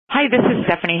Hi, this is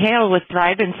Stephanie Hale with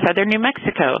Thrive in Southern New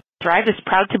Mexico. Thrive is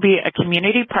proud to be a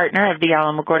community partner of the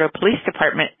Alamogordo Police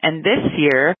Department, and this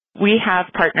year we have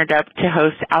partnered up to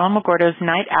host Alamogordo's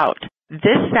Night Out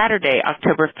this Saturday,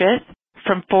 October 5th,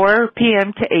 from 4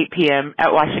 p.m. to 8 p.m.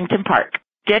 at Washington Park.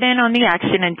 Get in on the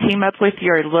action and team up with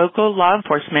your local law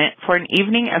enforcement for an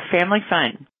evening of family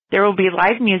fun. There will be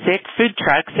live music, food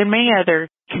trucks, and many other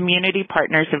community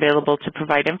partners available to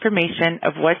provide information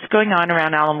of what's going on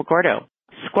around Alamogordo.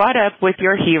 Squad up with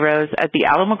your heroes at the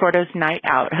Alamogordo's Night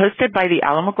Out, hosted by the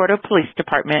Alamogordo Police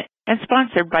Department and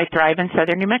sponsored by Thrive in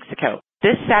Southern New Mexico,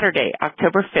 this Saturday,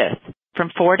 October 5th,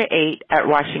 from 4 to 8 at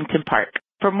Washington Park.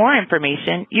 For more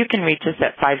information, you can reach us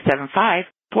at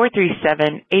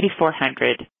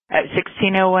 575-437-8400 at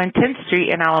 1601 10th Street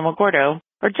in Alamogordo,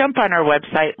 or jump on our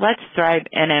website,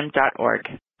 letsthrivnm.org.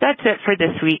 That's it for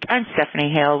this week. I'm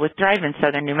Stephanie Hale with Thrive in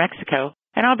Southern New Mexico,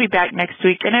 and I'll be back next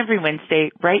week and every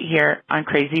Wednesday right here on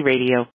Crazy Radio.